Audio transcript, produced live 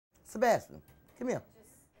Sebastian, come here.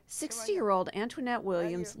 60-year-old Antoinette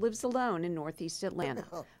Williams lives alone in Northeast Atlanta,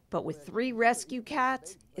 but with 3 rescue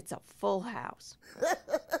cats, it's a full house.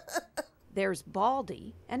 There's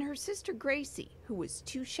Baldy and her sister Gracie, who was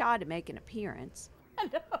too shy to make an appearance,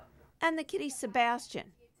 and the kitty Sebastian.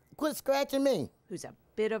 Quit scratching me. Who's a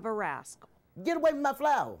bit of a rascal. Get away from my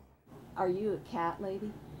flower. Are you a cat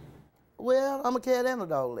lady? Well, I'm a cat and a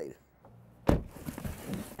dog lady.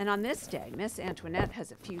 And on this day, Miss Antoinette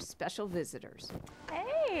has a few special visitors.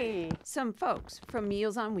 Hey! Some folks from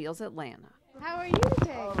Meals on Wheels Atlanta. How are you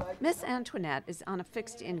today? Miss Antoinette is on a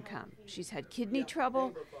fixed income. She's had kidney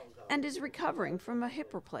trouble and is recovering from a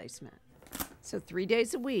hip replacement. So 3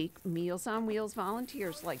 days a week, Meals on Wheels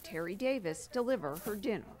volunteers like Terry Davis deliver her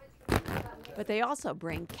dinner. But they also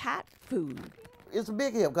bring cat food. It's a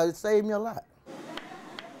big help because it saved me a lot.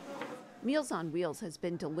 Meals on Wheels has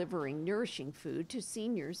been delivering nourishing food to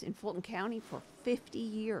seniors in Fulton County for 50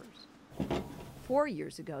 years. 4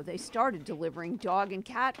 years ago, they started delivering dog and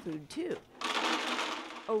cat food too.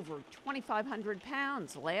 Over 2,500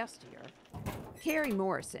 pounds last year. Carrie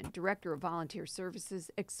Morrison, Director of Volunteer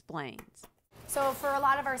Services, explains. So for a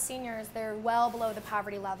lot of our seniors, they're well below the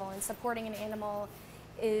poverty level, and supporting an animal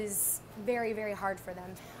is very, very hard for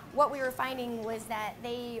them. What we were finding was that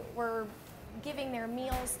they were giving their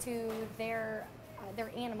meals to their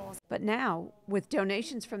animals. But now, with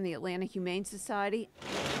donations from the Atlanta Humane Society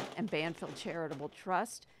and Banfield Charitable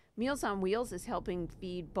Trust, Meals on Wheels is helping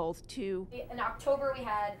feed both to... In October, we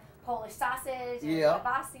had Polish sausage and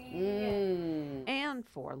kielbasi. And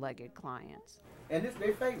 4-legged clients. And this is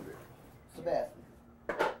their favorite, Sebastian.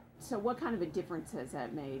 So what kind of a difference has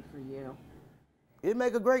that made for you? It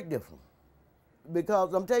make a great difference.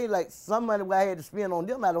 Because I'm telling you, like, some money I had to spend on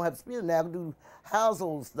them, I don't have to spend now. I can do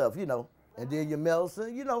household stuff, you know. And then your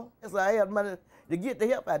medicine, you know. So I have money to get the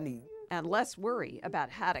help I need. And less worry about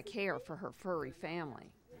how to care for her furry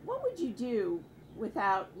family. What would you do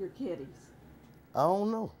without your kitties? I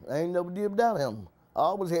don't know. I ain't never did without him. I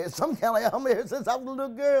always had some kind of animal here since I was a little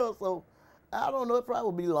girl, so I don't know. It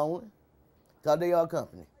probably would be lonely, because they are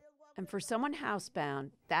company. And for someone housebound,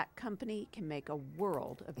 that company can make a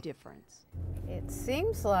world of difference. It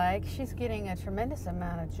seems like she's getting a tremendous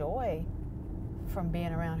amount of joy from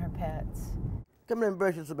being around her pets. Come here and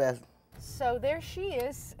brush it, Sebastian. So there she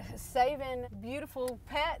is, saving beautiful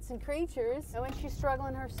pets and creatures, and she's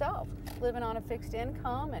struggling herself, living on a fixed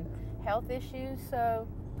income and health issues. So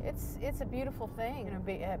it's a beautiful thing to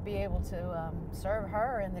be able to serve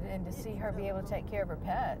her and to see her be able to take care of her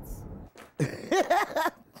pets.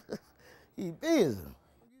 He busy.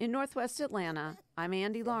 In Northwest Atlanta, I'm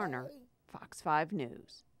Andi Larner, Fox 5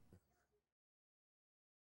 News.